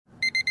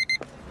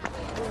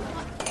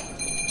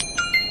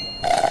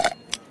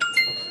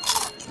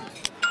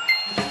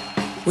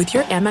With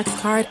your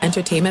Amex card,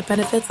 entertainment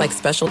benefits like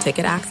special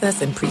ticket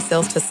access and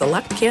pre-sales to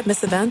select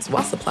can't-miss events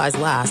while supplies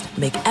last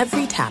make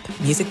every tap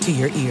music to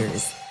your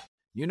ears.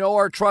 You know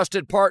our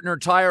trusted partner,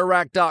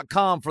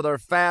 TireRack.com, for their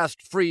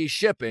fast, free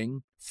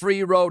shipping,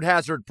 free road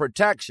hazard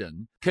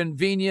protection,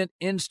 convenient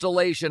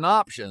installation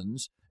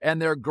options,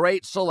 and their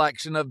great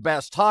selection of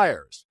best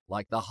tires,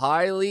 like the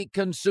highly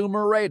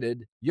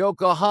consumer-rated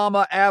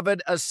Yokohama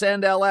Avid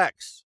Ascend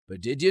LX. But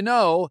did you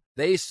know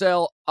they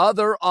sell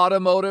other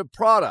automotive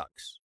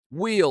products?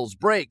 Wheels,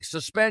 brakes,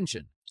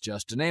 suspension,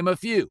 just to name a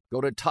few.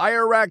 Go to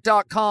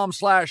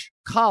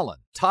TireRack.com/Colin.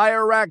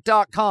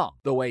 TireRack.com,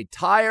 the way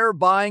tire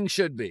buying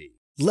should be.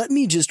 "Let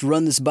me just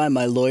run this by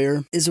my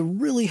lawyer" is a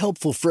really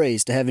helpful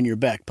phrase to have in your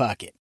back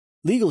pocket.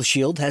 Legal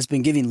Shield has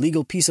been giving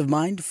legal peace of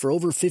mind for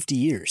over 50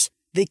 years.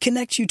 They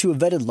connect you to a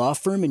vetted law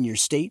firm in your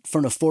state for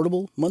an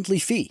affordable monthly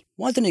fee.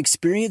 Want an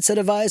experienced set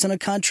of eyes on a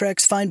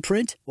contract's fine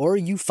print? Or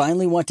you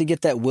finally want to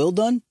get that will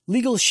done?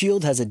 Legal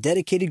Shield has a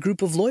dedicated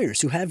group of lawyers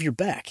who have your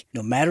back,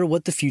 no matter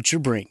what the future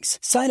brings.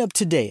 Sign up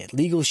today at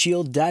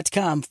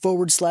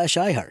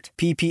LegalShield.com/iHeart.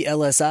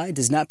 PPLSI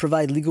does not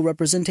provide legal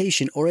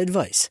representation or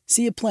advice.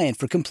 See a plan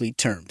for complete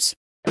terms.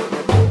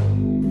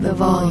 The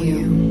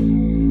volume.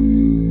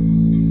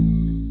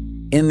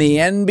 In the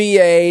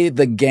NBA,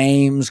 the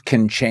games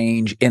can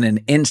change in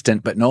an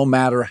instant, but no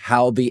matter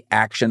how the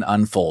action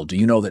unfolds, do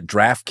you know that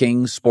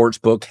DraftKings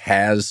Sportsbook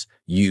has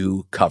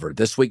you covered?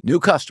 This week, new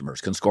customers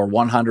can score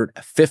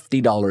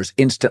 $150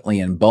 instantly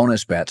in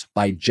bonus bets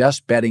by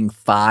just betting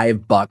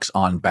 $5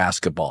 on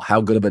basketball.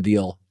 How good of a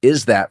deal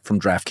is that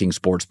from DraftKings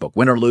Sportsbook?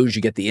 Win or lose,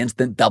 you get the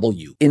instant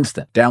W.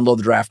 Instant. Download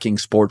the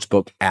DraftKings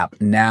Sportsbook app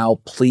now.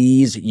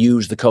 Please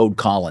use the code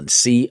Colin,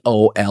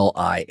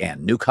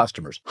 COLIN. New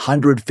customers,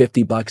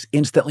 $150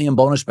 instantly in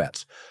bonus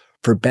bets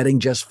for betting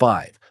just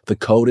 $5. The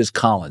code is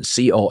Colin,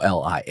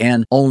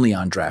 COLIN, only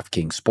on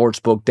DraftKings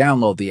Sportsbook.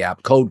 Download the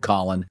app, code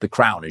Colin. The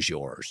crown is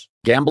yours.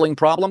 Gambling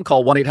problem?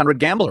 Call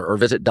 1-800-GAMBLER or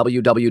visit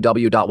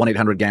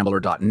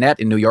www.1800gambler.net.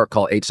 In New York,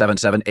 call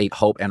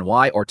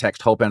 877-8-HOPE-NY or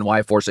text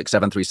HOPE-NY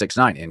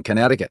 467-369. In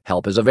Connecticut,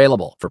 help is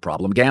available. For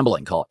problem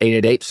gambling, call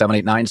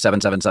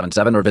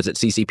 888-789-7777 or visit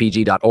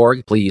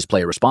ccpg.org. Please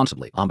play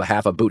responsibly. On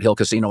behalf of Boot Hill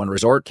Casino and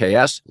Resort,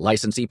 KS,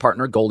 licensee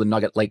partner Golden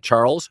Nugget Lake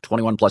Charles,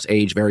 21 plus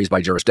age varies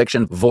by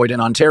jurisdiction, void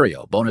in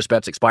Ontario. Bonus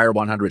bets expire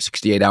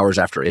 168 hours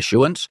after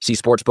issuance. See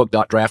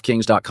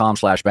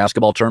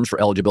sportsbook.draftkings.com/basketball terms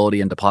for eligibility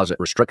and deposit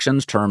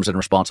restrictions, terms, and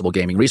responsible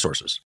gaming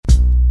resources.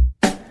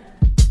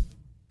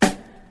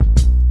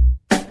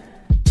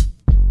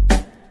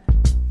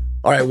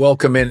 All right,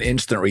 welcome in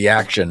Instant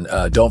Reaction.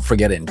 Don't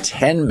forget, in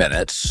 10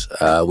 minutes,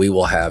 we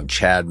will have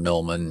Chad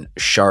Millman,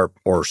 sharp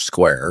or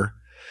square.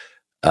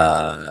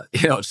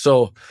 It's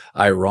so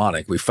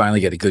ironic. We finally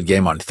get a good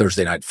game on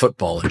Thursday Night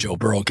Football, and Joe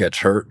Burrow gets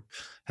hurt,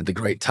 and the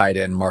great tight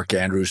end Mark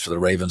Andrews for the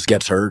Ravens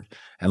gets hurt,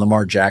 and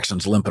Lamar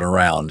Jackson's limping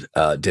around,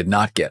 did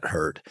not get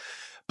hurt.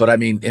 But I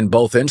mean, in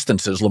both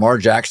instances, Lamar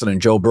Jackson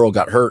and Joe Burrow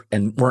got hurt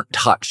and weren't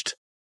touched.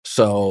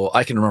 So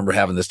I can remember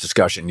having this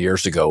discussion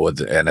years ago with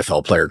the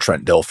NFL player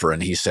Trent Dilfer,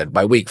 and he said,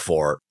 by week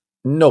 4,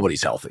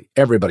 nobody's healthy.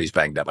 Everybody's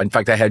banged up. In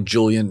fact, I had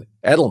Julian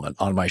Edelman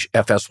on my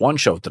FS1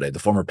 show today, the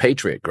former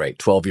Patriot great,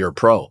 12-year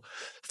pro,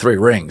 3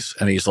 rings.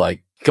 And he's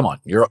like, come on,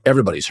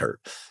 everybody's hurt.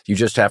 You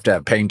just have to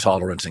have pain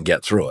tolerance and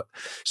get through it.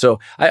 So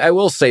I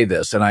will say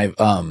this,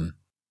 and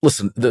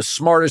listen, the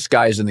smartest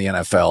guys in the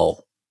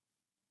NFL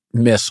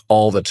miss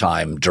all the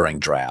time during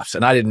drafts.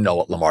 And I didn't know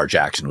what Lamar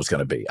Jackson was going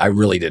to be. I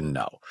really didn't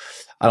know.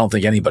 I don't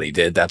think anybody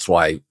did. That's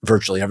why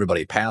virtually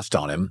everybody passed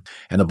on him.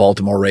 And the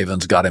Baltimore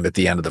Ravens got him at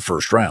the end of the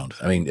first round.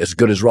 I mean, as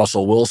good as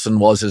Russell Wilson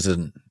was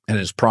in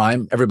his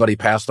prime, everybody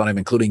passed on him,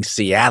 including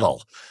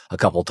Seattle a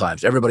couple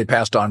times. Everybody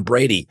passed on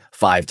Brady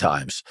 5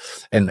 times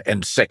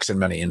and 6 in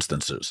many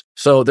instances.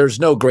 So there's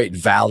no great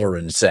valor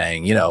in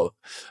saying,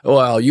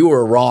 well, you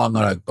were wrong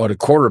on a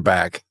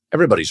quarterback.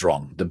 Everybody's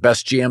wrong. The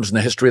best GMs in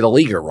the history of the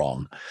league are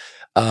wrong.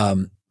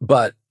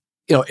 But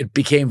it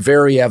became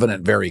very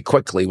evident very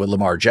quickly with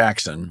Lamar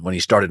Jackson when he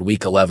started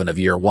week 11 of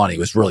year 1. He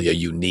was really a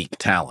unique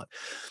talent.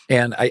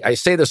 And I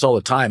say this all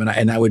the time,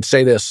 and I would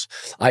say this.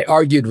 I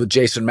argued with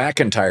Jason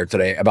McIntyre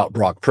today about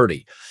Brock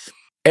Purdy.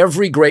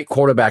 Every great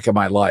quarterback in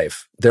my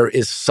life, there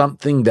is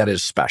something that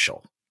is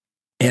special.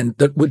 And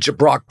with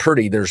Brock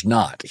Purdy, there's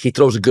not. He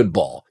throws a good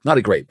ball, not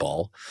a great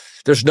ball.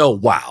 There's no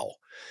wow.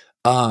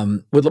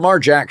 With Lamar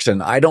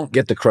Jackson, I don't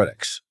get the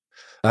critics.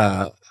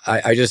 I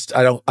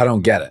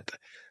don't get it.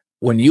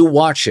 When you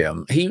watch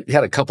him, he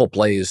had a couple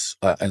plays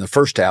in the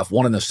first half,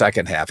 one in the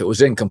second half. It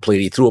was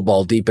incomplete. He threw a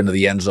ball deep into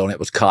the end zone. It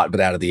was caught, but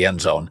out of the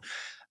end zone.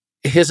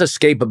 His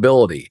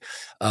escapability,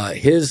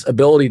 his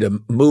ability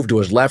to move to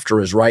his left or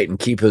his right and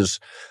keep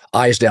his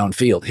eyes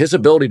downfield, his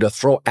ability to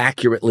throw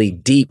accurately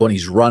deep when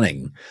he's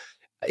running.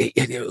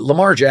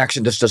 Lamar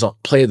Jackson just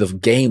doesn't play the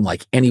game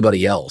like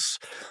anybody else.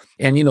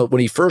 And, when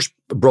he first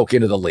broke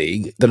into the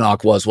league, the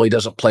knock was, well, he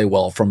doesn't play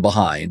well from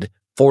behind.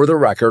 For the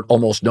record,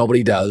 almost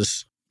nobody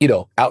does.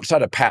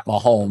 Outside of Pat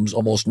Mahomes,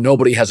 almost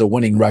nobody has a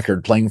winning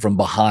record playing from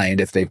behind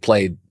if they've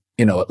played,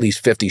 at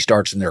least 50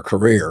 starts in their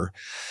career.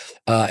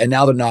 And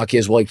now the knock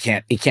is, well,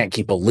 he can't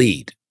keep a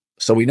lead.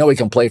 So we know he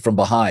can play from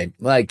behind.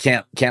 Well, he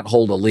can't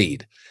hold a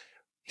lead.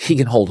 He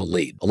can hold a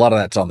lead. A lot of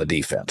that's on the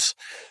defense.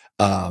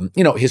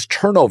 His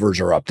turnovers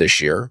are up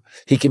this year.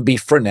 He can be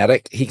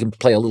frenetic. He can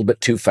play a little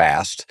bit too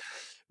fast.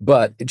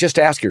 But just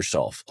ask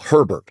yourself,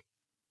 Herbert,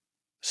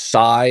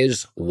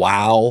 size,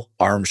 wow.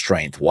 Arm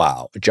strength,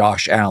 wow.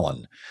 Josh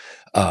Allen,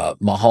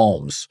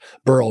 Mahomes,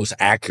 Burrow's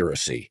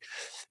accuracy.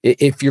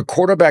 If your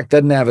quarterback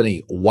doesn't have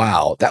any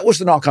wow, that was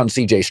the knock on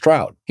C.J.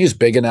 Stroud. He was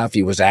big enough.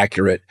 He was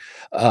accurate.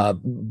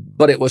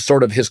 But it was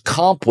sort of his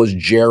comp was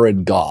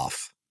Jared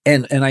Goff.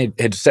 And I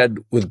had said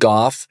with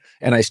Goff,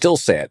 and I still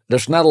say it,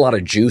 there's not a lot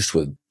of juice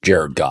with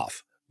Jared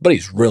Goff, but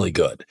he's really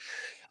good.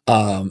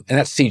 And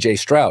that's C.J.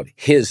 Stroud.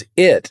 His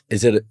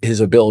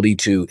ability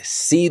to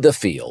see the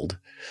field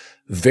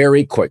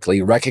very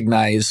quickly,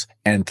 recognize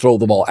and throw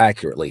the ball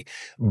accurately.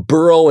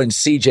 Burrow and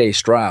C.J.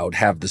 Stroud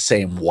have the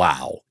same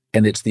wow,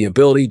 and it's the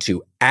ability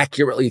to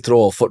accurately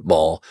throw a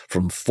football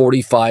from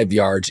 45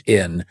 yards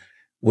in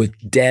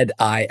with dead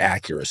eye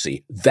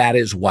accuracy. That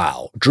is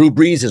wow. Drew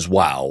Brees'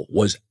 wow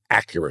was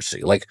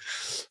accuracy, like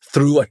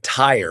threw a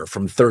tire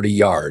from 30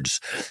 yards,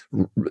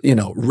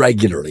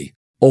 regularly.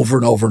 Over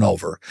and over and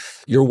over.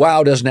 Your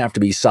wow doesn't have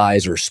to be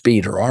size or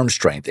speed or arm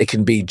strength. It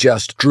can be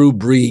just Drew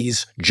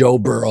Brees, Joe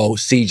Burrow,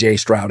 C.J.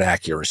 Stroud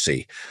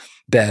accuracy.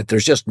 That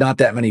there's just not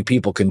that many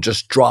people can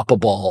just drop a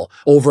ball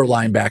over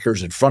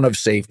linebackers in front of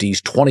safeties,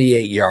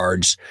 28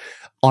 yards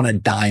on a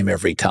dime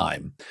every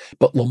time.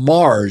 But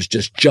Lamar's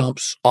just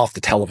jumps off the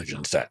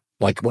television set.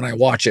 Like when I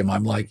watch him,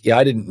 I'm like, yeah,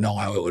 I didn't know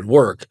how it would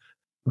work.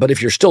 But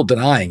if you're still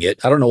denying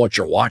it, I don't know what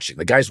you're watching.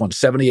 The guy's won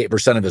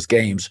 78% of his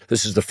games.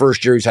 This is the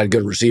first year he's had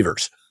good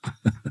receivers.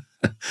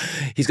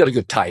 He's got a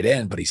good tight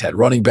end, but he's had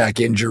running back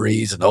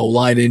injuries and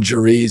O-line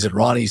injuries and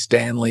Ronnie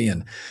Stanley.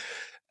 And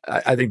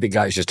I think the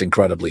guy's just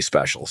incredibly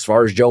special. As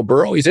far as Joe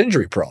Burrow, he's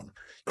injury prone.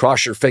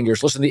 Cross your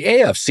fingers. Listen, the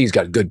AFC's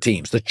got good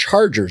teams. The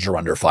Chargers are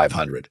under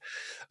 500.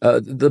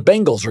 The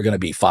Bengals are going to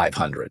be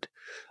 500.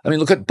 I mean,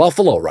 look at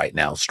Buffalo right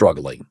now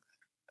struggling.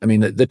 I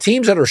mean, the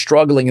teams that are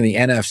struggling in the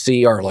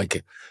NFC are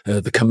like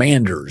the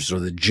Commanders or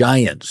the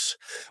Giants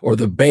or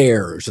the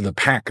Bears or the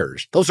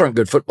Packers. Those aren't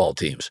good football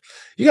teams.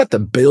 You got the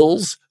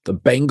Bills, the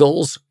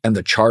Bengals, and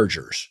the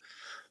Chargers.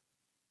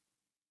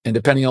 And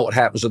depending on what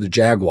happens with the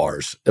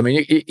Jaguars, I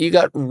mean, you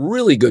got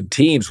really good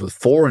teams with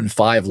 4 and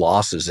 5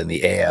 losses in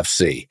the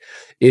AFC.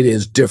 It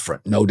is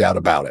different, no doubt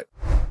about it.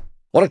 I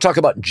want to talk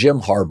about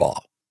Jim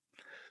Harbaugh.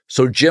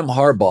 So Jim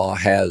Harbaugh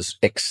has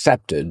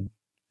accepted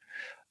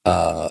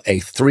a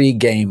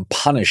 3-game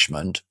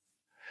punishment.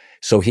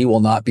 So he will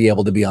not be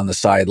able to be on the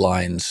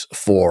sidelines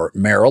for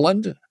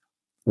Maryland,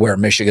 where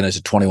Michigan is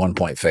a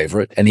 21-point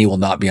favorite, and he will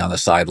not be on the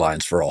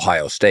sidelines for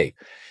Ohio State,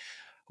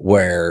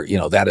 where,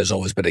 that has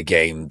always been a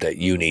game that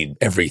you need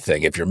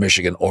everything if you're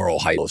Michigan or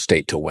Ohio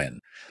State to win.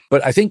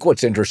 But I think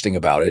what's interesting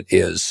about it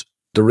is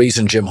the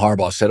reason Jim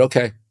Harbaugh said,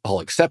 okay,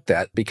 I'll accept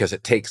that because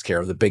it takes care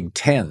of the Big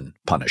Ten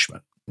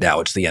punishment. Now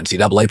it's the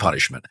NCAA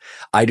punishment.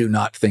 I do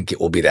not think it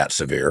will be that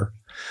severe.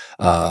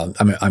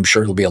 I'm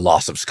sure it'll be a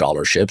loss of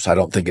scholarships. I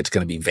don't think it's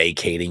going to be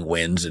vacating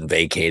wins and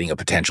vacating a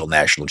potential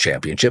national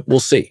championship. We'll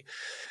see.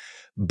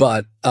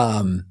 But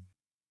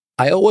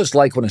I always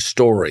like when a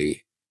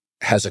story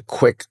has a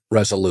quick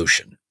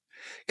resolution,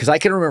 because I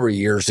can remember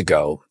years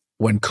ago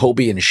when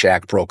Kobe and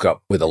Shaq broke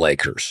up with the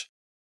Lakers.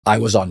 I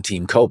was on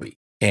Team Kobe,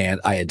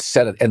 and I had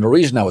said it. And the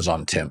reason I was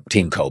on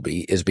Team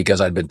Kobe is because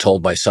I'd been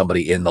told by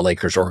somebody in the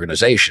Lakers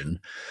organization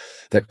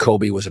that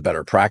Kobe was a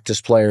better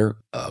practice player.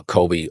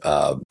 Kobe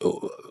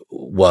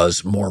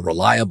was more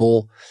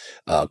reliable.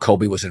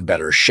 Kobe was in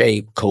better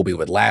shape. Kobe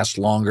would last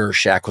longer.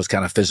 Shaq was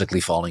kind of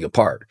physically falling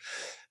apart.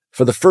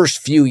 For the first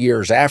few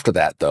years after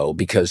that, though,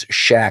 because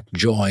Shaq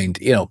joined,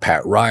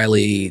 Pat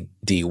Riley,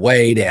 D.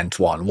 Wade,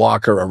 Antoine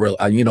Walker,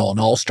 an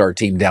all-star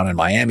team down in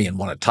Miami and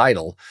won a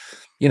title,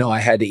 I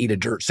had to eat a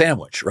dirt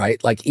sandwich,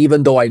 right? Like,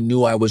 even though I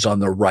knew I was on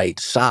the right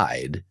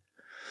side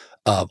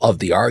of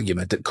the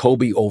argument, that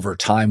Kobe over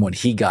time, when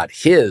he got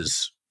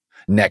his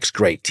next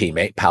great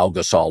teammate, Pau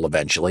Gasol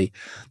eventually,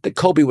 that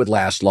Kobe would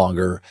last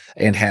longer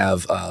and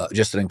have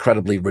just an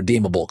incredibly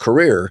redeemable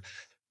career.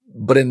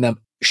 But in the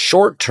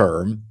short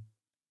term,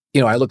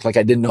 I looked like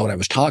I didn't know what I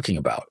was talking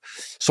about.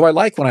 So I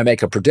like when I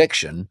make a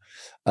prediction,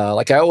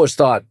 like I always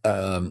thought,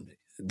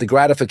 the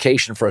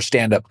gratification for a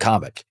stand-up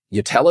comic.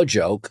 You tell a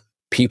joke,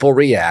 people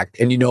react,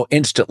 and you know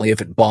instantly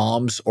if it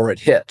bombs or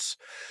it hits.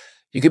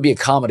 You could be a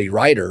comedy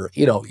writer,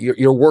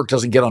 your work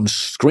doesn't get on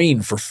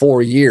screen for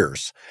 4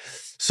 years.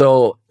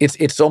 So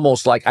it's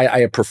almost like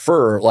I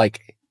prefer,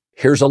 like,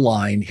 here's a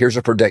line, here's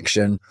a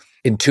prediction.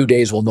 In 2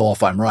 days, we'll know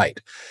if I'm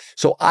right.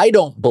 So I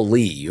don't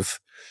believe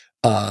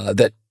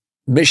that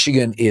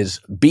Michigan is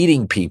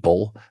beating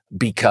people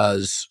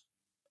because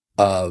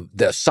of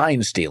the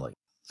sign stealing.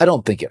 I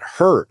don't think it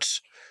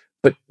hurts,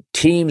 but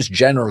teams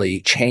generally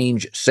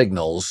change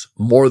signals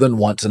more than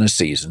once in a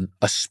season,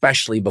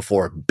 especially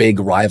before big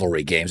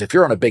rivalry games. If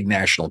you're on a big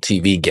national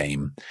TV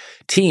game,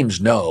 teams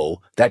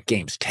know that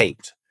game's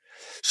taped.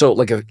 So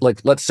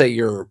like let's say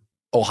you're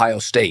Ohio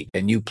State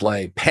and you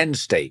play Penn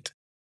State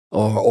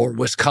or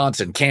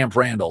Wisconsin, Camp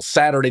Randall,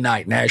 Saturday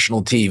night,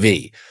 national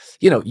TV.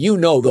 You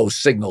know those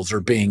signals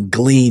are being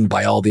gleaned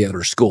by all the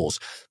other schools.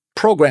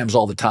 Programs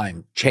all the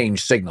time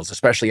change signals,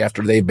 especially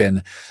after they've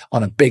been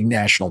on a big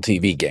national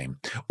TV game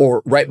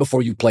or right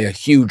before you play a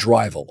huge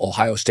rival,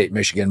 Ohio State,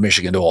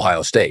 Michigan to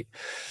Ohio State.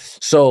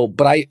 So,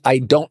 but I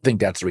don't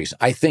think that's the reason.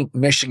 I think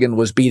Michigan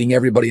was beating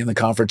everybody in the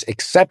conference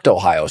except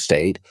Ohio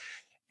State.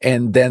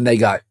 And then they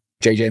got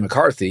J.J.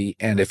 McCarthy.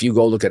 And if you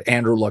go look at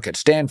Andrew Luck at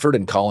Stanford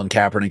and Colin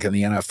Kaepernick in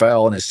the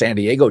NFL and his San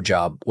Diego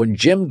job, when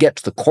Jim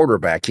gets the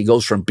quarterback, he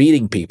goes from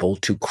beating people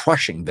to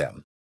crushing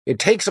them. It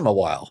takes him a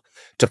while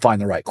to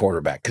find the right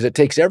quarterback because it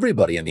takes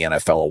everybody in the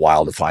NFL a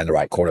while to find the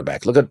right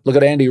quarterback. Look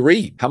at Andy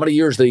Reid. How many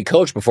years did he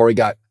coach before he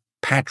got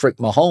Patrick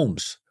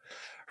Mahomes,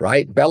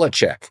 right?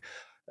 Belichick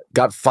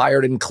got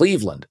fired in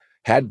Cleveland,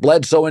 had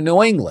Bledsoe in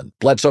New England.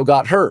 Bledsoe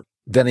got hurt.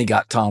 Then he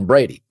got Tom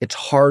Brady. It's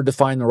hard to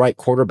find the right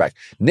quarterback.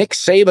 Nick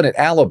Saban at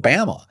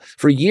Alabama,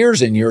 for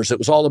years and years, it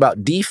was all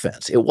about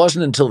defense. It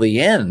wasn't until the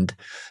end,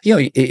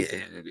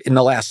 in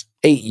the last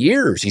 8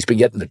 years, he's been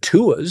getting the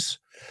Tuas,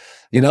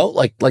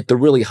 like the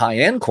really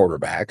high-end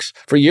quarterbacks.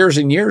 For years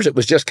and years, it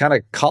was just kind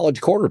of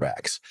college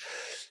quarterbacks.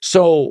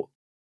 So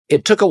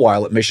it took a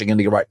while at Michigan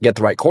to get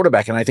the right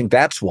quarterback, and I think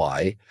that's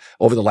why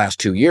over the last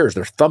 2 years,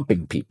 they're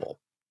thumping people.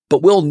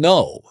 But we'll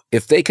know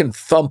if they can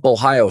thump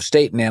Ohio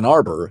State and Ann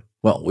Arbor.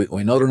 Well,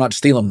 we know they're not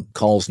stealing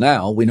calls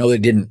now. We know they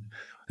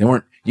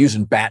weren't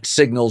using bat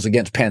signals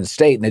against Penn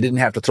State, and they didn't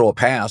have to throw a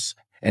pass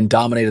and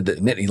dominated the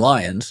Nittany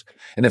Lions.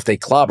 And if they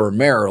clobber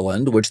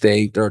Maryland, which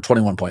they're a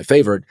 21-point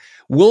favorite,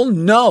 we'll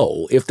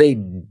know if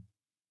they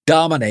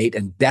dominate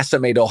and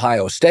decimate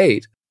Ohio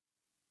State.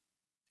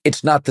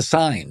 It's not the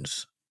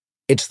signs.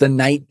 It's the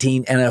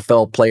 19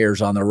 NFL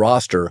players on the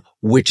roster,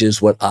 which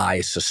is what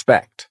I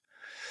suspect.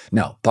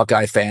 Now,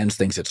 Buckeye fans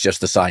thinks it's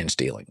just the sign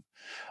stealing.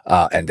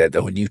 And that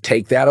when you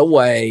take that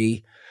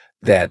away,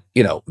 that,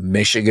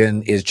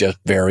 Michigan is just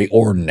very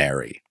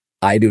ordinary.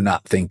 I do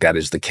not think that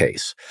is the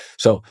case.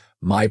 So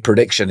my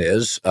prediction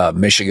is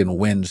Michigan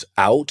wins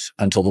out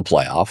until the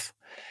playoff,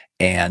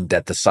 and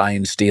that the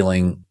sign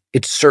stealing,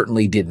 it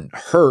certainly didn't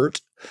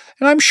hurt.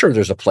 And I'm sure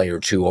there's a play or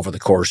two over the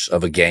course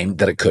of a game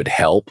that it could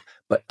help,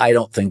 but I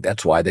don't think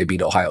that's why they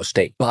beat Ohio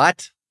State.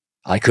 But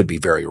I could be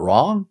very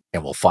wrong,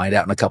 and we'll find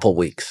out in a couple of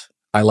weeks.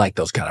 I like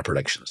those kind of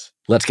predictions.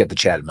 Let's get to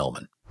Chad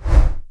Millman.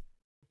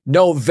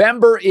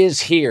 November is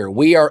here.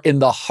 We are in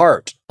the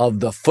heart of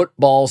the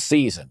football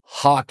season.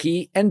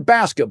 Hockey and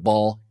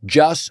basketball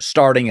just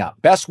starting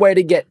up. Best way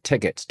to get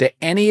tickets to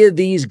any of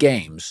these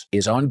games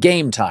is on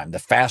Game Time, the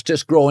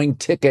fastest growing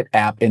ticket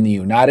app in the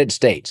United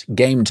States.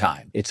 Game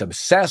Time. It's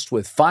obsessed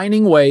with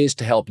finding ways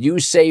to help you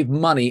save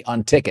money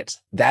on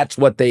tickets. That's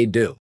what they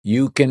do.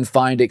 You can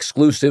find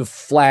exclusive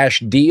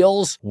flash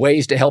deals,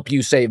 ways to help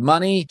you save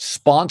money,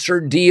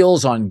 sponsored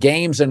deals on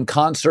games and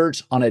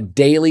concerts on a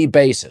daily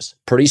basis.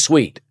 Pretty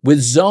sweet. With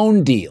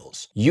zone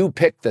deals, you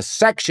pick the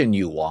section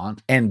you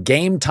want and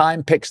Game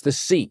Time picks the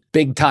seat.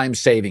 Big time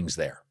savings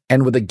there.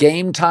 And with a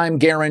Game Time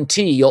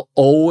guarantee, you'll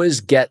always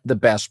get the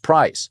best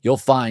price. You'll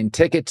find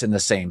tickets in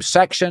the same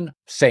section,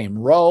 same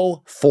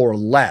row, for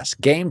less.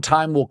 Game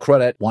Time will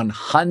credit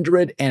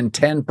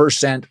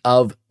 110%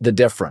 of the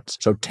difference.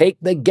 So take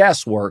the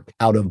guesswork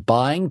out of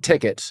buying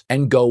tickets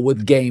and go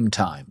with Game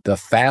Time, the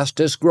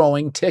fastest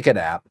growing ticket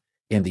app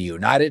in the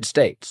United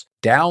States.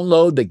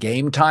 Download the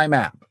Game Time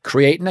app.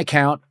 Create an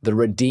account. The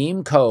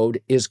redeem code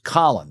is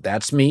Colin.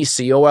 That's me,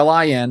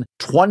 Colin.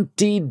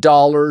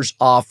 $20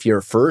 off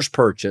your first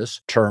purchase.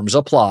 Terms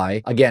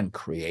apply. Again,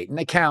 create an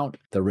account.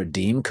 The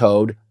redeem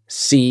code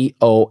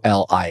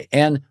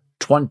Colin.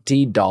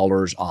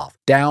 $20 off.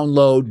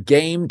 Download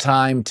Game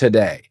Time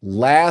today.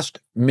 Last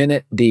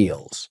minute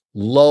deals.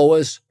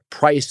 Lowest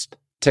priced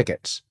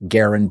tickets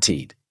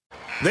guaranteed.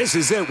 This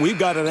is it. We've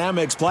got an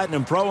Amex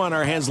Platinum Pro on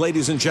our hands,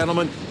 ladies and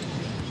gentlemen.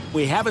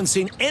 We haven't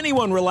seen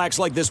anyone relax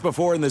like this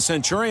before in the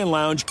Centurion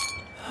Lounge.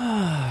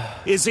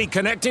 Is he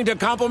connecting to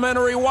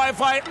complimentary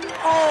Wi-Fi?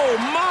 Oh,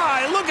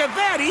 my. Look at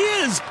that. He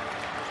is.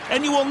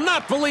 And you will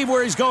not believe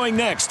where he's going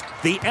next.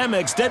 The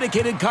Amex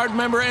dedicated card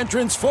member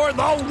entrance for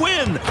the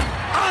win.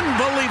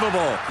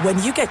 Unbelievable.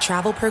 When you get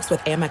travel perks with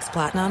Amex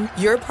Platinum,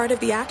 you're part of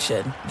the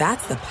action.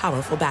 That's the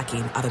powerful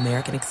backing of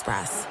American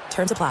Express.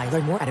 Terms apply.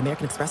 Learn more at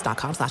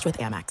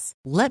americanexpress.com/withAmex.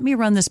 Let me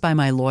run this by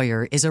my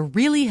lawyer is a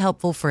really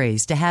helpful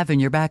phrase to have in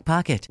your back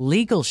pocket.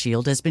 Legal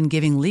Shield has been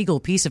giving legal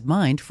peace of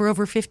mind for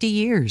over 50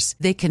 years.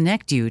 They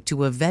connect you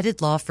to a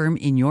vetted law firm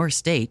in your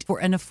state for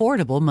an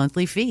affordable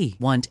monthly fee.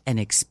 Want an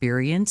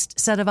experienced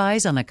set of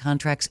eyes on a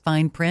contract's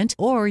fine print?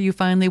 Or you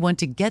finally want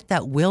to get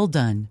that will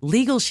done?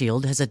 Legal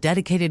Shield has a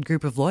dedicated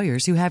group of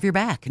lawyers who have your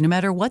back, no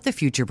matter what the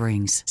future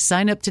brings.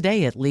 Sign up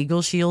today at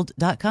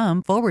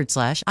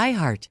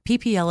LegalShield.com/iHeart.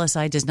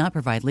 PPLSI does not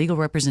provide legal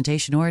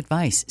representation or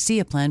advice. See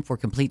a plan for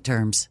complete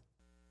terms.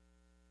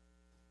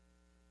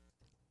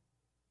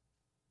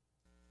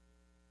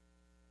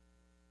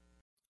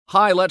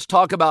 Hi, let's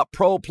talk about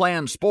Pro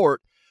Plan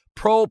Sport.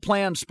 Pro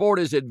Plan Sport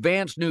is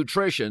advanced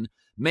nutrition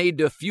made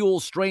to fuel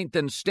strength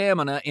and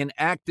stamina in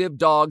active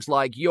dogs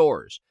like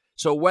yours.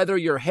 So whether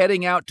you're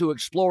heading out to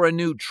explore a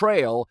new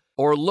trail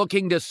or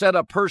looking to set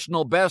a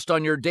personal best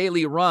on your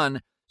daily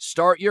run,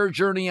 start your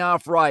journey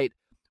off right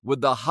with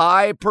the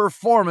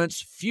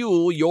high-performance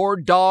fuel your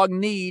dog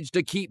needs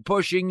to keep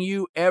pushing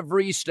you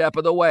every step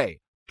of the way.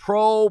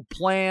 Pro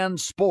Plan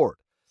Sport.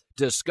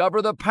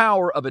 Discover the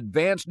power of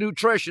advanced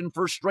nutrition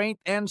for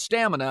strength and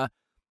stamina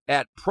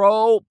at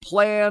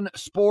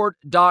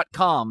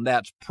ProPlansport.com.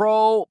 That's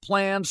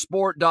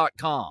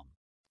ProPlansport.com.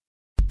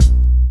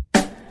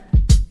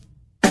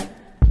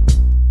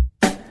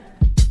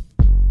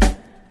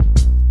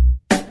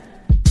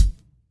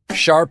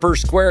 Sharper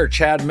Square,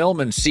 Chad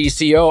Millman,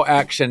 CCO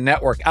Action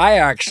Network. I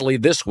actually,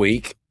 this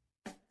week,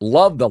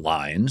 love the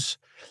Lions,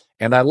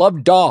 and I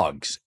love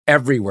dogs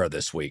everywhere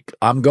this week.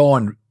 I'm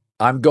going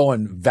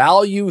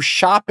value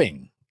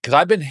shopping because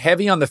I've been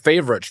heavy on the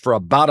favorites for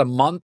about a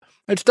month.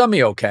 It's done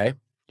me okay.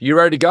 You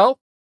ready to go?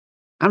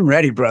 I'm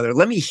ready, brother.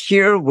 Let me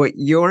hear what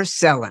you're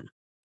selling.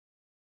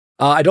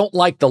 I don't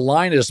like the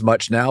line as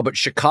much now, but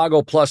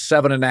Chicago plus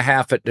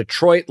 7.5 at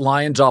Detroit.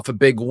 Lions off a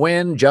big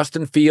win.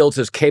 Justin Fields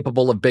is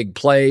capable of big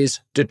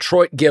plays.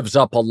 Detroit gives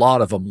up a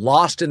lot of them.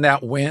 Lost in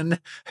that win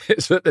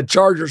is that the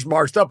Chargers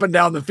marched up and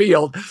down the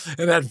field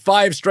and had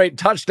 5 straight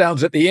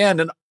touchdowns at the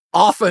end, and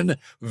often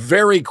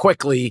very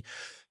quickly.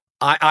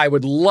 I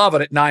would love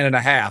it at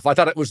 9.5. I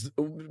thought it was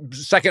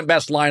second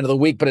best line of the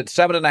week, but at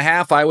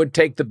 7.5, I would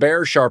take the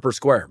Bears Sharper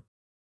Square.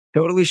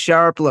 Totally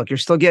sharp. Look, you're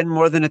still getting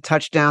more than a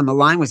touchdown. The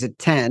line was at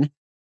 10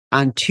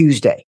 on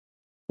Tuesday.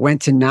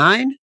 Went to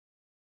 9,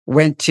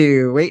 went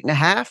to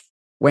 8.5,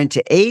 went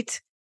to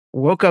 8,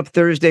 woke up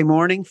Thursday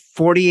morning,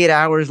 48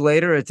 hours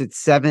later, it's at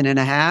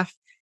 7.5.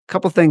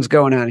 Couple things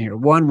going on here.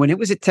 One, when it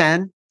was at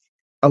 10,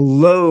 a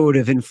load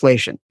of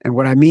inflation. And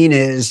what I mean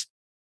is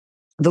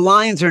the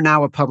Lions are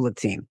now a public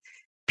team.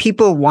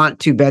 People want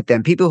to bet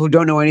them. People who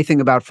don't know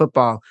anything about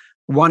football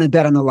want to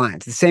bet on the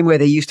Lions the same way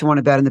they used to want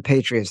to bet on the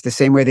Patriots, the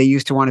same way they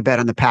used to want to bet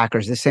on the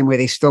Packers, the same way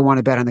they still want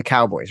to bet on the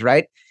Cowboys,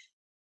 right?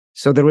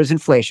 So there was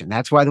inflation.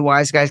 That's why the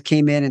wise guys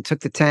came in and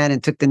took the 10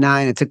 and took the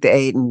 9 and took the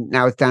 8, and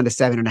now it's down to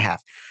 7.5.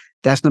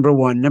 That's number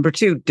one. Number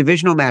two,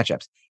 divisional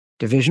matchups.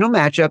 Divisional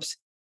matchups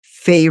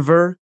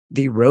favor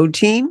the road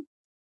team.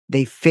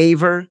 They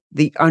favor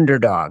the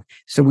underdog.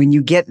 So when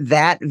you get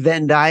that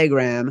Venn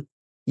diagram,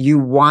 you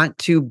want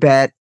to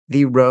bet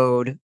the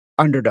road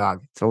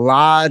underdog. It's a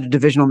lot of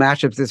divisional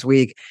matchups this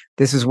week.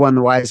 This is one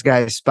the wise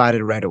guys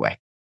spotted right away.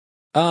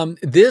 I'm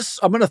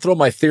going to throw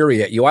my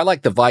theory at you. I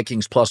like the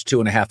Vikings plus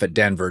 2.5 at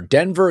Denver.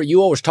 Denver,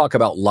 you always talk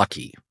about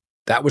lucky.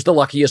 That was the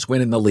luckiest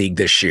win in the league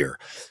this year.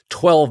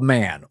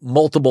 12-man,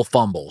 multiple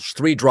fumbles,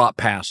 3 drop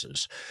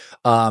passes.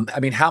 How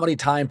many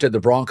times did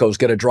the Broncos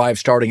get a drive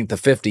starting at the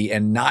 50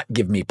 and not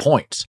give me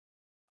points?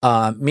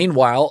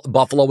 Meanwhile,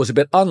 Buffalo was a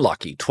bit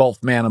unlucky,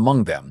 12th man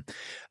among them.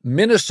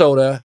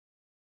 Minnesota,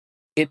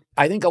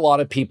 I think a lot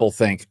of people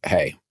think,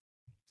 hey,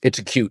 it's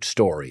a cute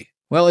story.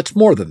 Well, it's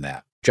more than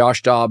that.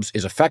 Josh Dobbs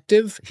is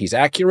effective. He's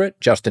accurate.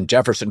 Justin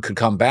Jefferson could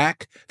come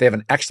back. They have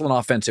an excellent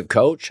offensive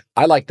coach.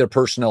 I like their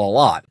personnel a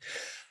lot.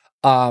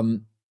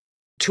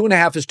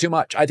 2.5 is too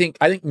much. I think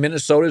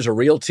Minnesota is a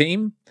real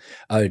team.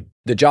 The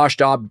Josh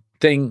Dobbs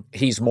thing,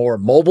 he's more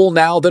mobile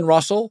now than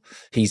Russell.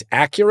 He's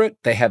accurate.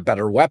 They have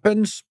better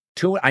weapons.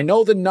 I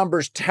know the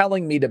number's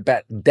telling me to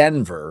bet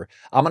Denver.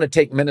 I'm going to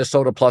take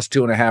Minnesota plus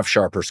 2.5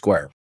 Sharper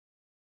Square.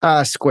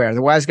 Square.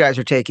 The wise guys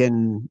are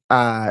taking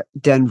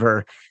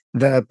Denver.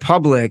 The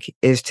public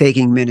is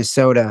taking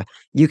Minnesota.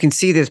 You can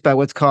see this by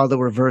what's called the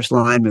reverse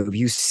line move.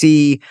 You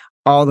see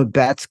all the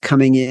bets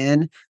coming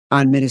in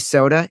on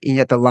Minnesota, and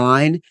yet the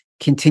line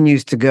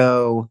continues to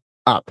go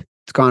up.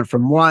 It's gone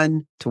from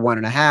 1 to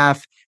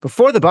 1.5.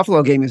 Before the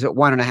Buffalo game, it was at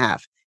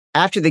 1.5.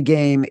 After the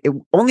game, it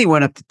only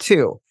went up to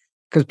 2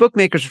 because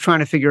bookmakers are trying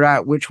to figure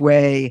out which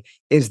way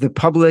is the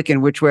public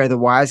and which way are the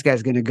wise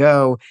guys going to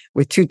go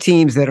with 2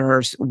 teams that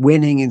are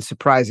winning in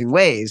surprising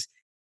ways.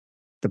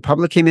 The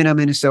public came in on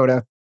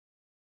Minnesota.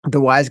 The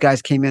wise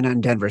guys came in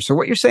on Denver. So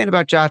what you're saying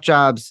about Josh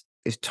Dobbs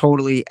is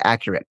totally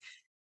accurate.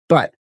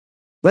 But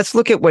let's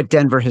look at what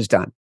Denver has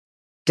done.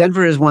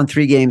 Denver has won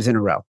 3 games in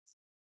a row.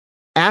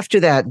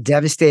 After that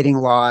devastating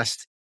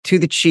loss to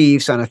the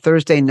Chiefs on a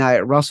Thursday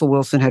night, Russell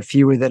Wilson had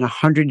fewer than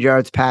 100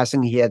 yards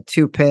passing. He had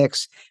 2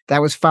 picks.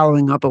 That was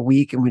following up a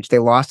week in which they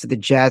lost to the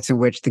Jets, in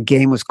which the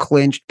game was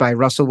clinched by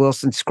Russell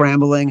Wilson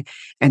scrambling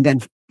and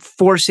then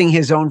forcing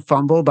his own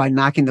fumble by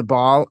knocking the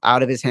ball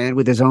out of his hand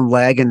with his own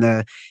leg, and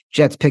the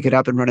Jets pick it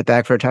up and run it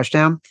back for a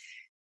touchdown.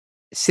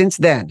 Since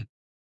then,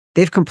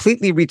 they've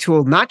completely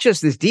retooled not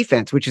just this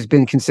defense, which has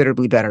been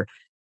considerably better,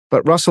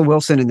 but Russell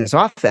Wilson in this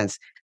offense.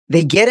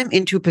 They get him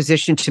into a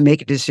position to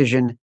make a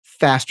decision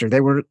faster. They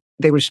were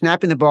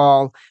snapping the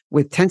ball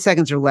with 10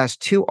 seconds or less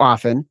too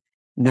often.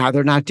 Now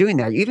they're not doing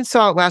that. You even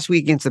saw it last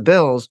week against the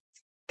Bills.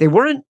 They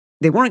weren't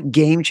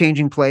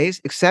game-changing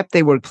plays, except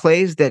they were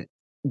plays that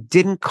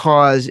didn't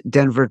cause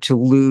Denver to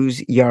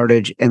lose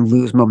yardage and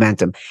lose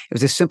momentum. It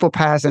was a simple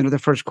pass into the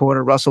first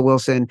quarter. Russell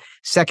Wilson,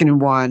 2nd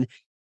and 1,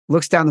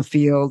 looks down the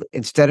field.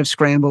 Instead of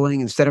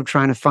scrambling, instead of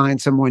trying to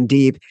find someone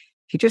deep,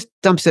 he just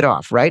dumps it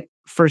off, right?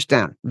 First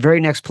down. Very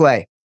next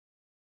play.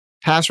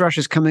 Pass rush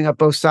is coming up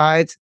both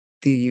sides.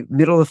 The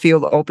middle of the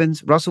field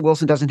opens. Russell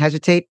Wilson doesn't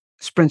hesitate,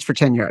 sprints for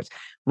 10 yards.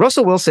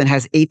 Russell Wilson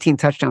has 18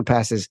 touchdown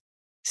passes,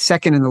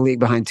 second in the league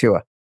behind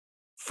Tua.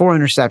 4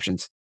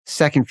 interceptions,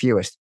 second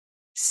fewest.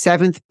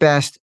 7th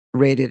best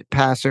rated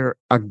passer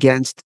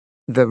against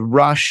the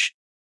rush,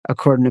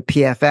 according to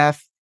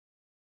PFF.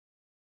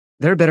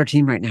 They're a better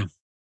team right now.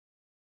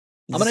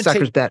 I'm going to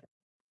sucker's bet.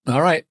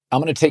 All right.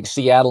 I'm going to take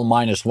Seattle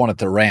 -1 at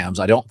the Rams.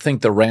 I don't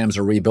think the Rams,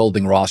 a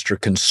rebuilding roster,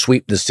 can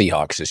sweep the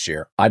Seahawks this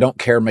year. I don't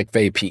care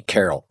McVay, Pete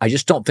Carroll. I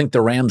just don't think the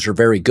Rams are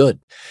very good.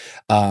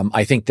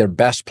 I think their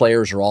best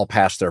players are all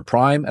past their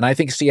prime, and I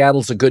think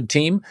Seattle's a good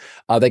team.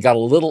 They got a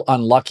little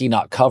unlucky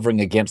not covering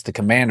against the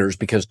Commanders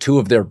because 2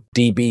 of their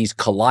DBs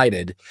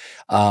collided,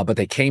 but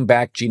they came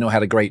back. Geno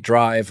had a great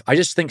drive. I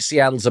just think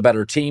Seattle's a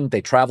better team.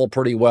 They travel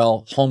pretty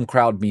well. Home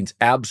crowd means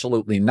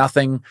absolutely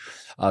nothing.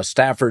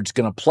 Stafford's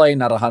going to play,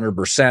 not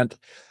 100%.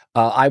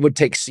 I would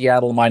take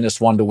Seattle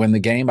 -1 to win the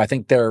game. I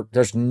think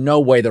there's no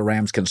way the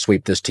Rams can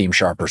sweep this team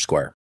sharp or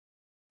square.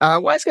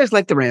 Wise guys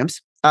like the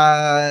Rams.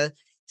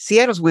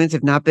 Seattle's wins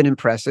have not been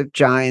impressive.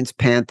 Giants,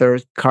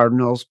 Panthers,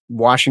 Cardinals,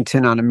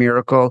 Washington on a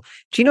miracle.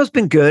 Geno's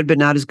been good, but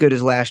not as good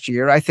as last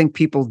year. I think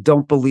people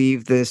don't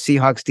believe the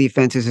Seahawks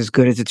defense is as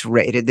good as it's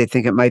rated. They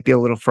think it might be a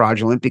little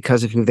fraudulent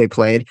because of who they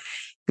played.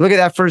 Look at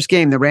that first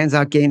game. The Rams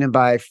outgained them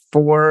by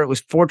 4. It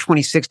was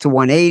 426 to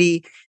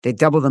 180. They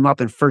doubled them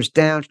up in first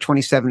down,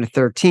 27 to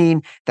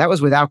 13. That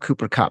was without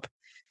Cooper Kupp.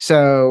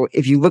 So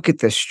if you look at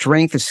the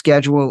strength of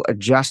schedule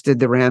adjusted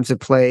the Rams have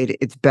played,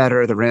 it's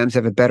better. The Rams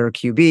have a better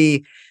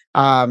QB.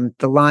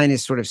 The line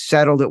is sort of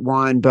settled at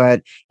 1,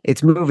 but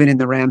it's moving in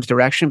the Rams'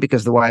 direction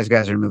because the wise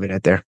guys are moving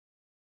it there.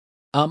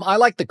 I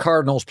like the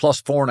Cardinals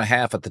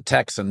 +4.5 at the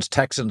Texans.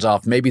 Texans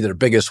off maybe their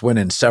biggest win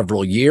in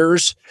several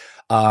years.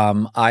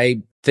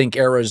 I think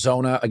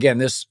Arizona, again,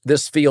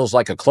 this feels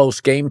like a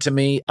close game to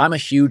me. I'm a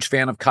huge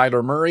fan of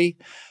Kyler Murray.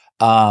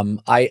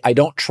 I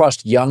don't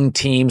trust young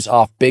teams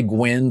off big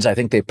wins. I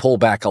think they pull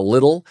back a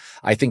little.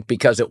 I think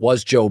because it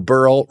was Joe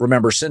Burrow.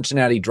 Remember,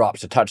 Cincinnati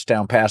drops a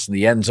touchdown pass in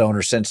the end zone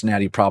or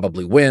Cincinnati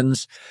probably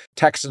wins.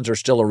 Texans are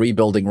still a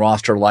rebuilding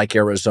roster like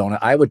Arizona.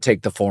 I would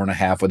take the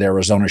 4.5 with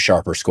Arizona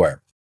sharp or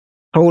square.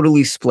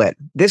 Totally split.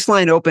 This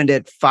line opened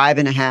at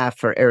 5.5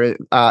 for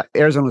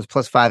Arizona was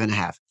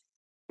 +5.5.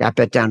 Got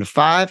bet down to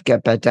 5,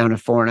 got bet down to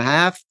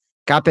 4.5,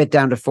 got bet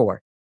down to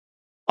 4.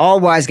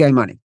 All wise guy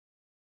money.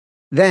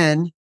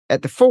 Then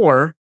at the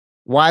 4,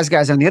 wise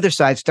guys on the other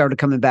side started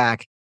coming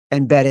back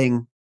and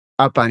betting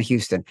up on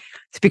Houston.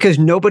 It's because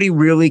nobody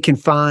really can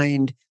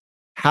find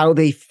how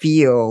they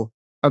feel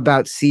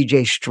about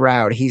CJ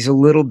Stroud. He's a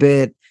little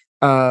bit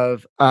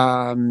of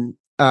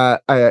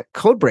a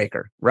code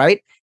breaker,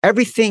 right?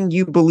 Everything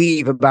you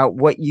believe about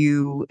what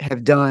you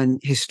have done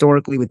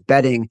historically with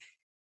betting,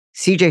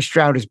 CJ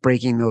Stroud is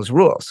breaking those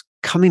rules.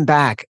 Coming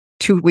back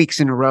 2 weeks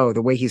in a row,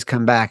 the way he's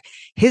come back,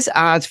 his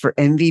odds for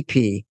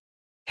MVP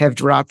have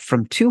dropped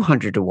from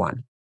 200 to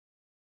 1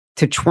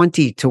 to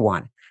 20 to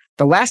 1.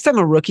 The last time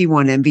a rookie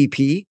won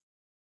MVP,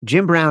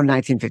 Jim Brown,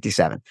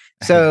 1957.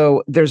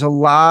 So there's a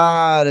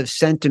lot of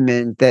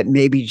sentiment that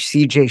maybe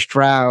CJ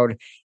Stroud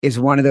is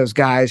one of those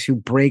guys who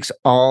breaks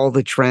all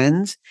the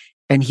trends,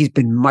 and he's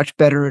been much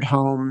better at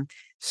home.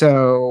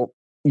 So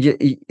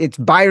it's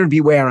buyer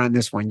beware on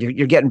this one.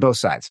 You're getting both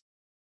sides.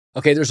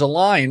 Okay, there's a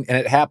line, and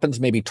it happens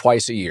maybe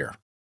twice a year,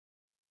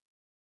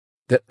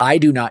 that I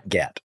do not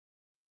get.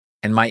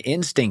 And my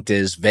instinct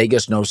is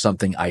Vegas knows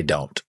something I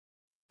don't.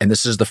 And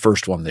this is the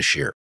first one this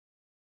year.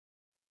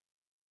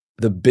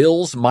 The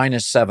Bills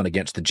 -7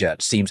 against the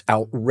Jets seems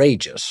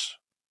outrageous.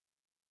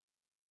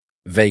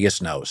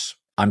 Vegas knows.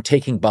 I'm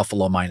taking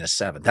Buffalo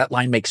 -7. That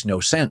line makes no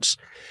sense.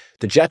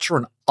 The Jets are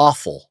an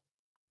awful,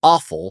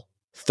 awful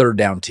third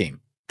down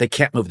team. They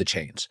can't move the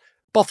chains.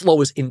 Buffalo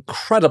was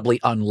incredibly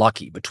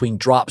unlucky between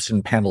drops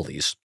and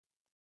penalties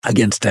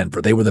against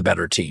Denver. They were the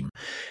better team.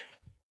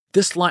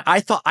 This line,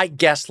 I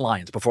guessed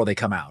lines before they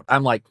come out.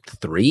 I'm like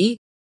 3.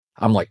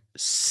 I'm like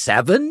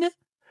 7.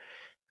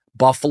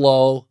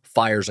 Buffalo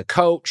fires a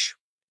coach,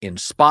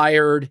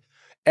 inspired.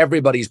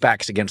 Everybody's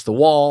backs against the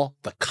wall.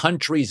 The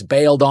country's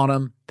bailed on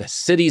them. The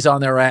city's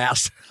on their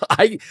ass.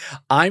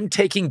 I'm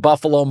taking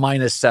Buffalo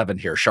 -7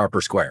 here, sharp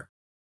or square.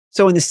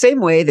 So in the same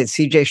way that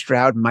CJ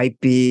Stroud might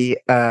be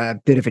a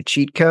bit of a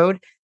cheat code,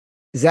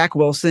 Zach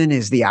Wilson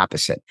is the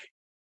opposite.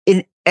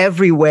 In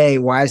every way,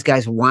 wise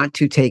guys want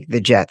to take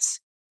the Jets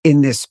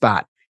in this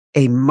spot.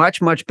 A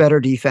much, much better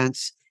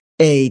defense,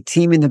 a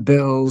team in the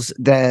Bills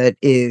that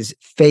is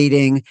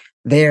fading.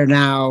 They're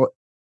now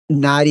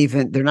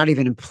they're not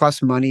even in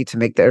plus money to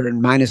make they're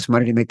in minus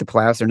money to make the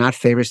playoffs. They're not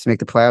favorites to make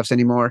the playoffs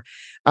anymore.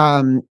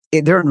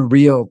 They're in a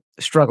real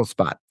struggle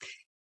spot.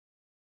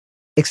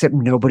 Except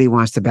nobody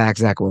wants to back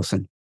Zach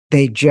Wilson.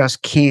 They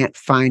just can't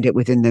find it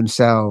within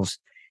themselves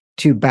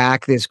to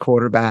back this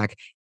quarterback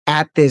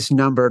at this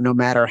number, no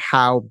matter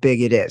how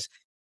big it is.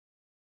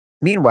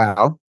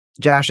 Meanwhile,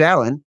 Josh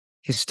Allen,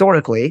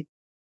 historically,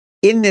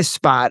 in this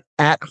spot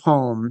at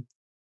home,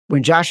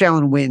 when Josh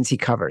Allen wins, he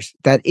covers.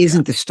 That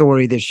isn't the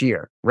story this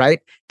year, right?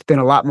 It's been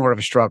a lot more of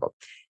a struggle.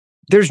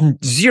 there's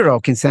zero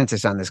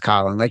consensus on this,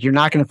 Colin. Like, you're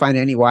not going to find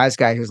any wise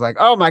guy who's like,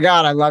 oh my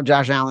God, I love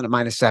Josh Allen at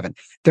 -7.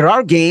 There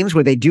are games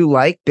where they do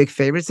like big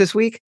favorites this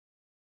week.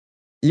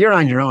 You're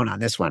on your own on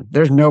this one.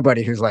 There's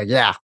nobody who's like,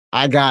 yeah,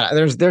 I got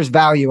it. There's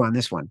value on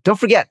this one. Don't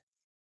forget,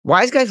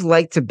 wise guys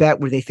like to bet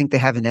where they think they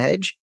have an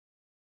edge.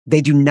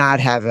 They do not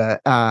have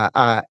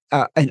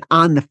an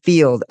on the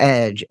field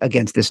edge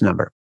against this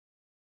number.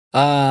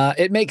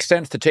 It makes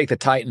sense to take the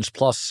Titans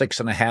plus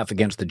 6.5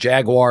 against the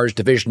Jaguars.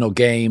 Divisional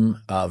game.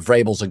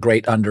 Vrabel's a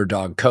great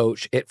underdog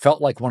coach. It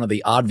felt like one of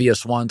the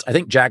obvious ones. I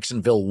think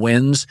Jacksonville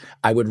wins.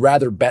 I would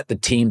rather bet the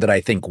team that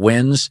I think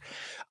wins.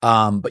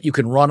 But you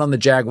can run on the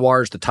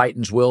Jaguars. The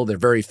Titans will. They're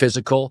very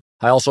physical.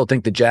 I also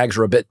think the Jags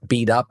are a bit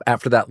beat up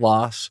after that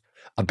loss,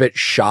 a bit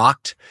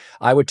shocked.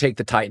 I would take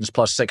the Titans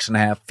plus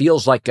 6.5.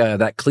 Feels like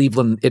that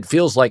Cleveland. It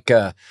feels like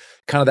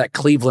kind of that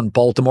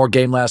Cleveland-Baltimore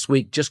game last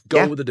week. Just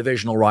go with the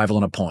divisional rival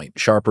and a point,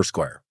 sharp or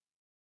square.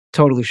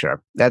 Totally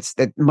sharp. That's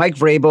that. Mike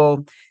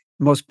Vrabel,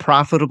 most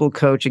profitable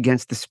coach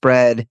against the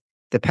spread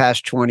the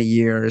past 20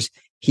 years.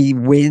 He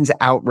wins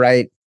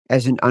outright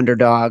as an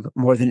underdog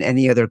more than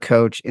any other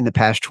coach in the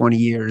past 20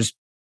 years.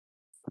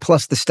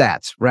 Plus the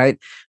stats, right?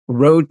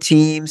 Road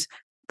teams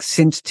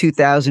since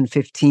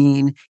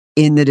 2015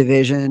 in the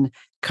division,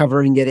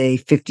 covering at a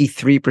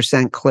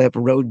 53% clip.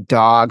 Road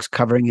dogs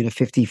covering at a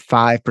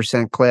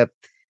 55% clip.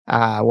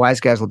 Wise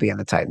guys will be on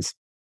the Titans.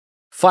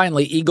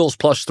 Finally, Eagles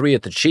plus 3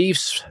 at the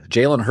Chiefs.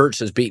 Jalen Hurts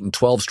has beaten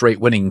 12 straight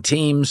winning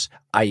teams.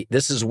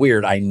 This is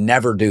weird. I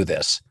never do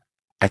this.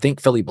 I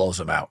think Philly blows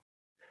them out.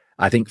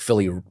 I think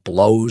Philly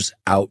blows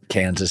out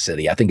Kansas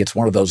City. I think it's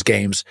one of those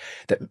games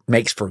that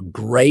makes for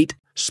great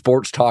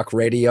sports talk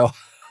radio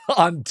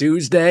on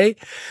Tuesday.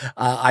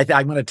 I'm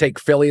going to take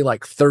Philly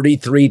like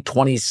 33-26,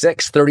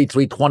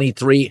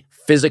 33-23,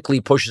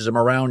 physically pushes them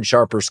around,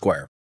 sharp or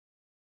square.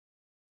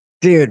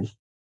 Dude,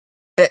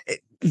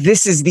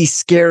 this is the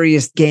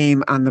scariest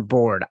game on the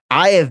board.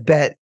 I have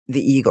bet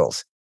the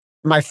Eagles.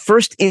 My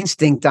first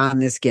instinct on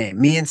this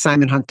game, me and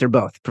Simon Hunter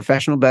both,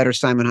 professional bettor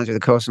Simon Hunter, the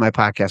co-host of my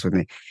podcast with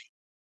me,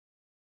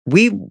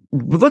 we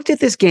looked at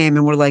this game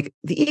and we're like,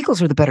 the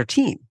Eagles are the better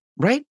team,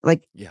 right?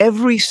 Like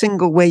every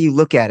single way you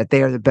look at it,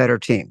 they are the better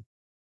team.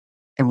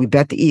 And we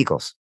bet the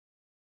Eagles.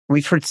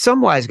 We've heard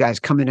some wise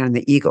guys come in on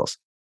the Eagles.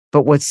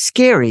 But what's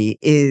scary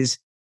is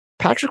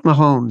Patrick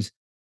Mahomes,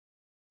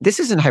 this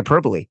isn't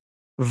hyperbole,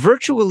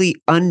 virtually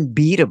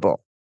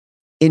unbeatable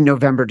in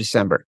November,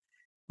 December.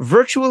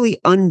 Virtually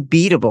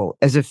unbeatable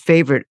as a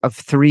favorite of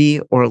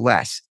 3 or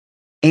less.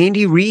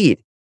 Andy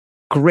Reid,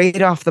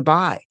 great off the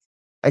bye.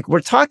 Like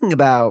we're talking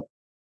about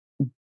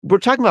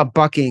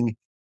bucking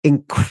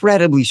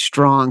incredibly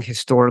strong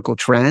historical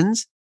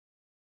trends.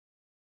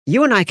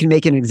 You and I can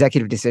make an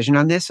executive decision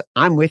on this.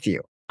 I'm with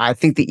you. I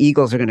think the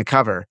Eagles are going to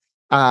cover,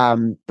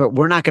 but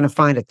we're not going to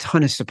find a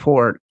ton of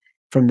support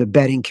from the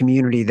betting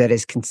community that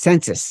is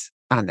consensus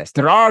on this.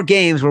 There are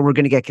games where we're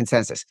going to get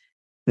consensus.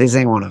 This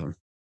ain't one of them.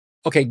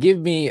 Okay, give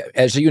me,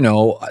 as you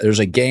know, there's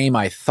a game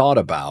I thought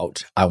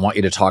about. I want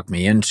you to talk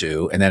me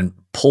into, and then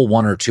pull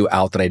one or two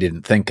out that I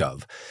didn't think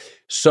of.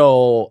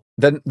 So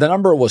the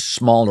number was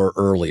smaller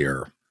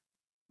earlier,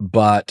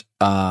 but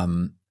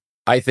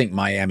I think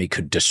Miami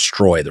could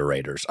destroy the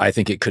Raiders. I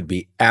think it could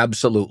be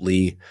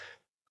absolutely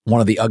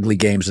one of the ugly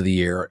games of the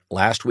year.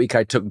 Last week,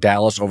 I took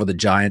Dallas over the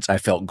Giants. I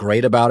felt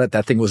great about it.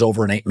 That thing was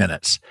over in 8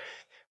 minutes.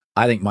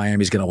 I think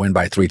Miami's going to win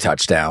by 3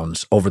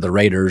 touchdowns over the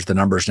Raiders. The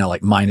number is now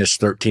like minus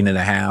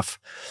 13.5.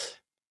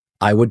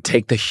 I would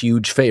take the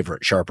huge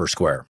favorite, sharp or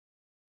square.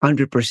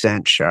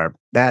 100% sharp.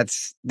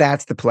 That's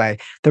the play.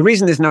 The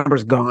reason this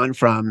number's gone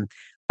from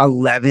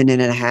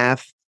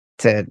 11.5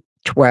 to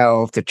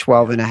 12 to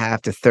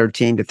 12.5 to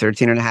 13 to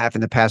 13.5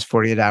 in the past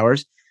 48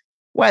 hours,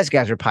 wise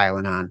guys are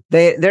piling on.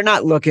 They're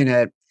not looking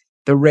at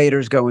the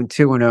Raiders going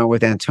 2-0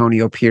 with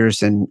Antonio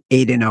Pierce and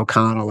Aiden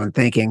O'Connell and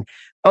thinking,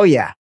 oh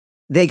yeah,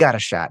 they got a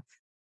shot.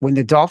 When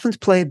the Dolphins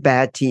play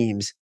bad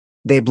teams,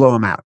 they blow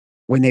them out.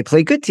 When they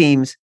play good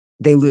teams,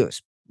 they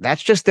lose.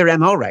 That's just their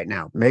MO right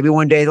now. Maybe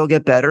one day they'll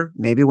get better.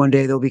 Maybe one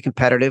day they'll be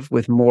competitive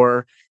with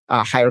more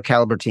higher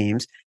caliber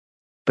teams.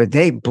 But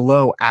they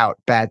blow out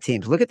bad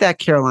teams. Look at that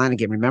Carolina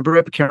game. Remember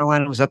it?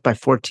 Carolina was up by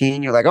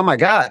 14. You're like, oh my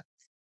God,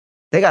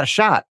 they got a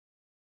shot.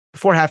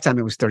 Before halftime,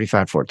 it was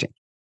 35-14.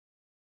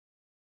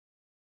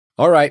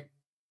 All right.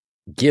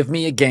 Give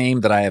me a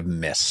game that I have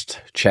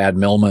missed. Chad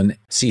Millman,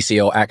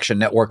 CCO Action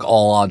Network,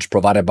 all odds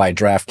provided by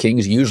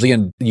DraftKings,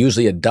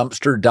 usually a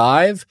dumpster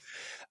dive.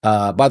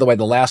 By the way,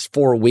 the last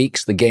 4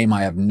 weeks, the game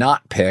I have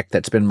not picked,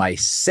 that's been my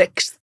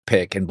 6th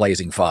pick in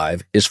Blazing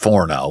 5, is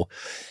 4-0.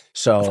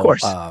 So, of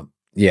course.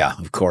 Yeah,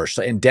 of course.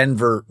 In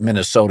Denver,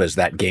 Minnesota is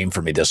that game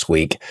for me this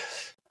week.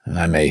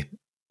 I may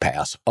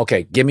pass.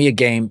 Okay, give me a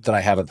game that I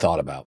haven't thought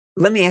about.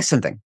 Let me ask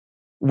something.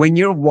 When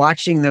you're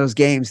watching those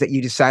games that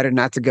you decided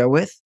not to go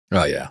with,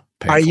 oh yeah,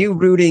 painful. Are you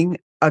rooting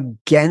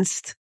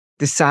against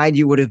the side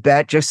you would have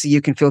bet just so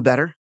you can feel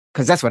better?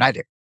 Because that's what I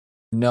do.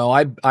 No,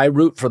 I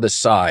root for the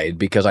side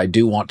because I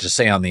do want to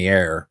say on the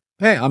air,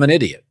 hey, I'm an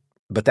idiot.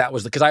 But that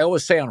was because I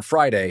always say on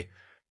Friday,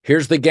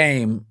 here's the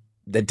game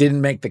that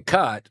didn't make the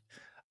cut.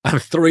 I'm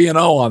 3-0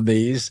 on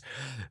these.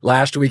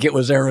 Last week it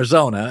was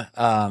Arizona.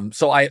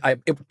 So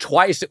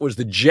twice it was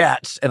the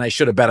Jets, and I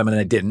should have bet them, and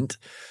I didn't.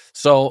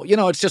 So,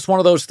 it's just one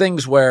of those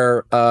things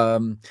where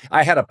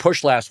I had a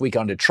push last week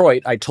on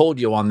Detroit. I told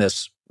you on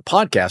this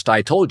podcast,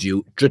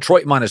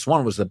 Detroit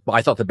 -1 was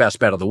I thought the best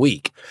bet of the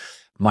week.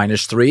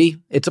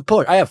 -3, it's a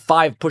push. I have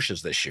 5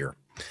 pushes this year.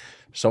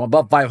 So I'm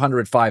above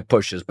 505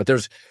 pushes, but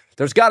there's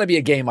got to be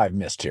a game I've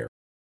missed here.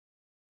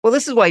 Well,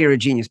 this is why you're a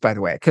genius, by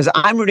the way, because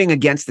I'm rooting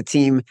against the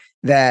team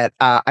that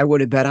I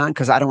would have bet on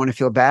because I don't want to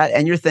feel bad.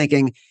 And you're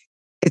thinking,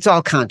 it's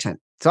all content.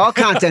 It's all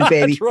content,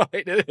 baby. That's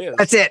right. It is.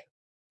 That's it.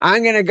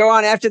 I'm going to go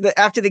on after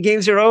the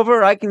games are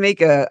over. I can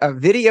make a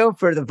video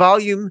for the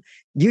Volume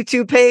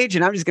YouTube page,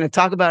 and I'm just going to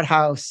talk about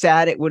how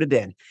sad it would have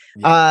been.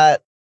 Yeah.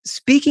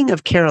 Speaking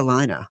of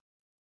Carolina,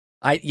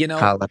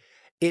 Colin,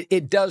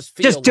 it does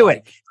feel just do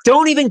it.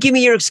 Don't even give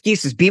me your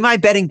excuses. Be my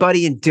betting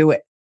buddy and do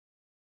it.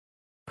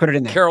 Put it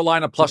in there.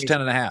 Carolina plus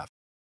 10.5.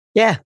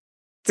 Yeah.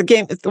 It's a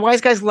game. The wise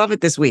guys love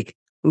it this week.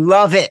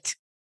 Love it.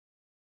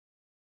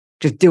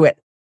 Just do it.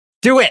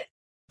 Do it.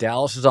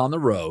 Dallas is on the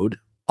road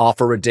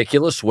off a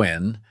ridiculous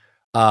win.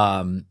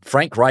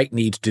 Frank Reich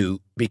needs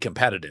to be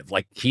competitive.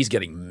 Like, he's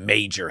getting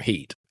major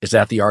heat. Is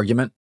that the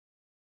argument?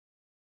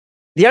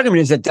 The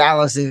argument is that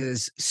Dallas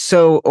is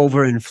so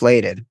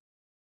overinflated.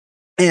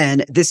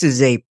 And this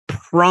is a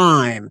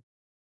prime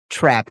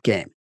trap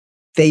game.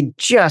 They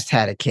just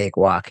had a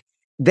cakewalk.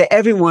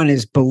 Everyone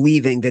is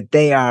believing that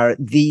they are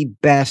the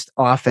best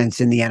offense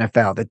in the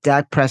NFL, that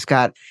Dak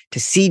Prescott to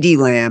CeeDee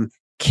Lamb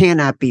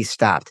cannot be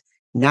stopped.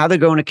 Now they're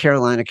going to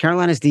Carolina.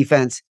 Carolina's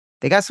defense,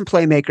 they got some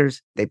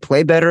playmakers. They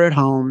play better at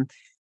home.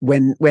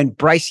 When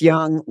Bryce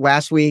Young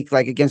last week,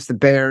 like against the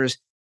Bears,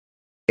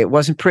 it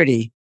wasn't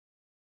pretty,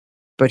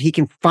 but he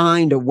can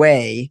find a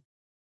way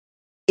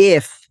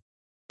if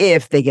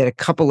they get a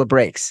couple of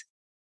breaks.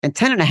 And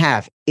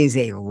 10.5 is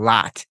a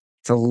lot.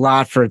 It's a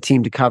lot for a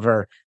team to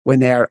cover when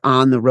they're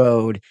on the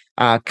road,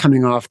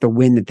 coming off the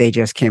win that they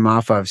just came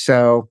off of.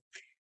 So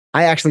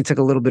I actually took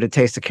a little bit of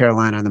taste of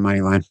Carolina on the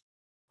money line.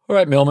 All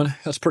right, Millman,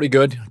 that's pretty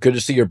good. Good to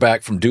see you're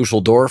back from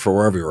Dusseldorf or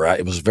wherever you were at.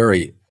 It was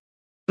very...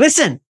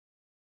 Listen,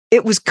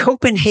 it was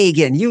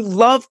Copenhagen. You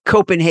love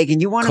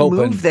Copenhagen. You want to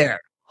move there.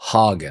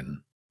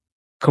 Hagen.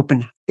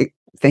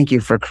 Thank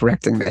you for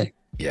correcting me.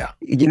 Yeah.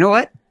 You know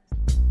what?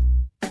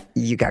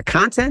 You got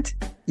content.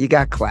 You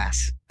got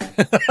class.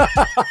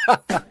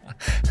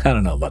 I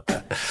don't know about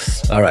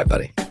that. All right,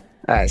 buddy.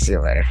 All right, see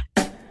you later.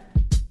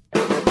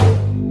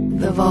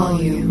 The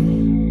Volume.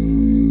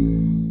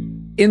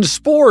 In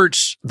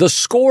sports, the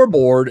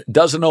scoreboard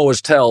doesn't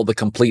always tell the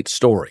complete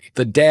story.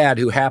 The dad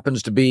who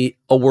happens to be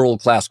a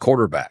world-class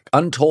quarterback.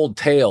 Untold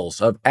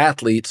tales of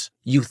athletes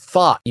you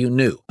thought you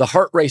knew. The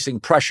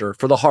heart-racing pressure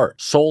for the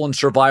heart, soul, and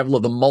survival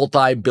of the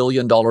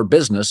multi-billion-dollar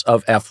business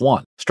of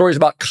F1. Stories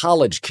about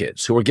college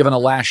kids who were given a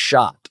last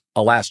shot,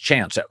 a last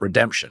chance at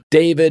redemption.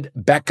 David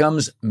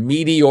Beckham's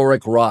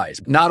meteoric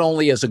rise, not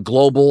only as a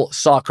global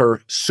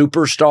soccer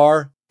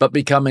superstar, but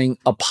becoming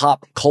a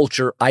pop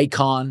culture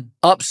icon.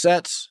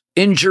 Upsets,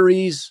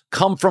 injuries,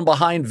 come from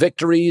behind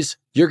victories.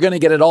 You're going to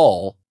get it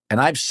all, and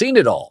I've seen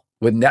it all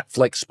with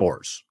Netflix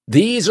Sports.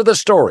 These are the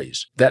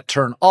stories that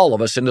turn all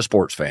of us into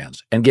sports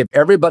fans and give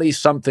everybody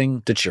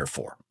something to cheer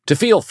for, to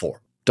feel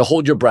for, to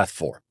hold your breath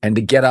for, and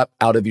to get up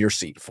out of your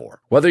seat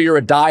for. Whether you're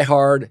a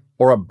diehard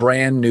or a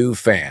brand new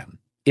fan,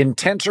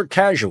 intense or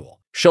casual,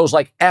 shows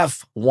like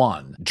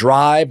F1,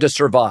 Drive to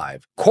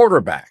Survive,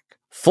 Quarterback,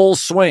 Full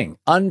Swing,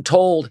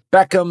 Untold,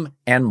 Beckham,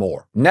 and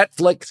more.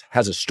 Netflix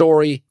has a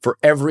story for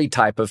every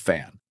type of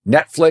fan.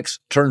 Netflix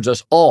turns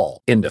us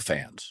all into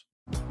fans.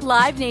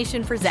 Live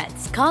Nation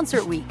presents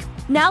Concert Week.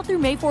 Now through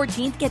May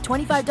 14th, get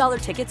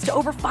 $25 tickets to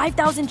over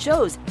 5,000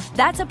 shows.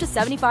 That's up to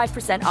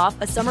 75% off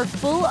a summer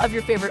full of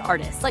your favorite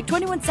artists like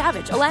 21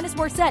 Savage, Alanis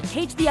Morissette,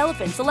 Cage the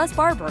Elephant, Celeste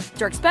Barber,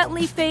 Dierks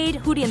Bentley, Fade,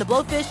 Hootie and the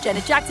Blowfish,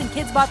 Janet Jackson,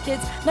 Kids Bop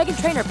Kids, Meghan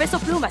Trainor, Peso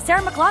Pluma,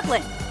 Sarah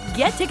McLachlan.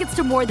 Get tickets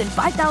to more than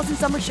 5,000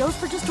 summer shows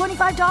for just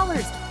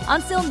 $25.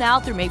 Until now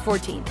through May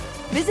 14th.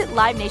 Visit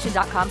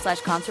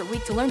LiveNation.com/Concert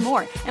Week to learn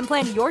more and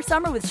plan your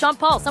summer with Sean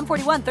Paul, Sum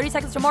 41, 30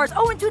 Seconds to Mars,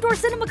 and Two Door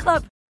Cinema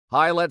Club.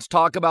 Hi, let's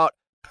talk about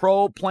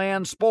Pro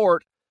Plan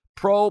Sport.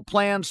 Pro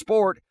Plan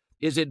Sport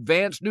is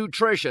advanced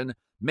nutrition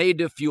made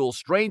to fuel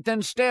strength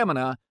and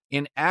stamina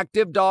in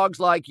active dogs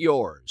like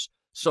yours.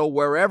 So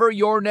wherever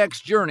your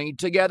next journey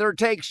together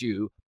takes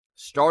you,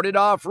 start it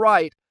off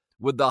right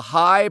with the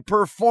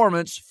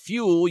high-performance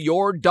fuel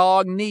your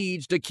dog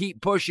needs to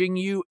keep pushing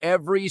you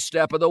every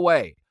step of the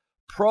way.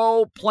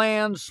 Pro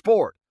Plan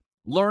Sport.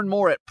 Learn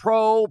more at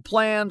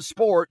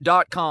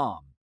ProPlansport.com.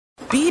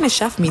 Being a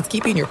chef means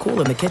keeping your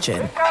cool in the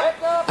kitchen.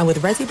 And with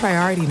Resi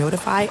Priority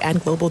Notify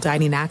and Global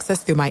Dining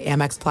Access through my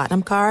Amex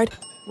Platinum card,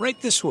 Right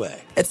this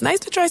way. it's nice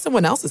to try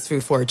someone else's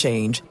food for a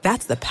change.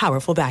 That's the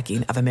powerful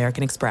backing of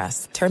American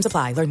Express. Terms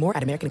apply. Learn more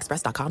at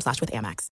americanexpress.com/withAmex.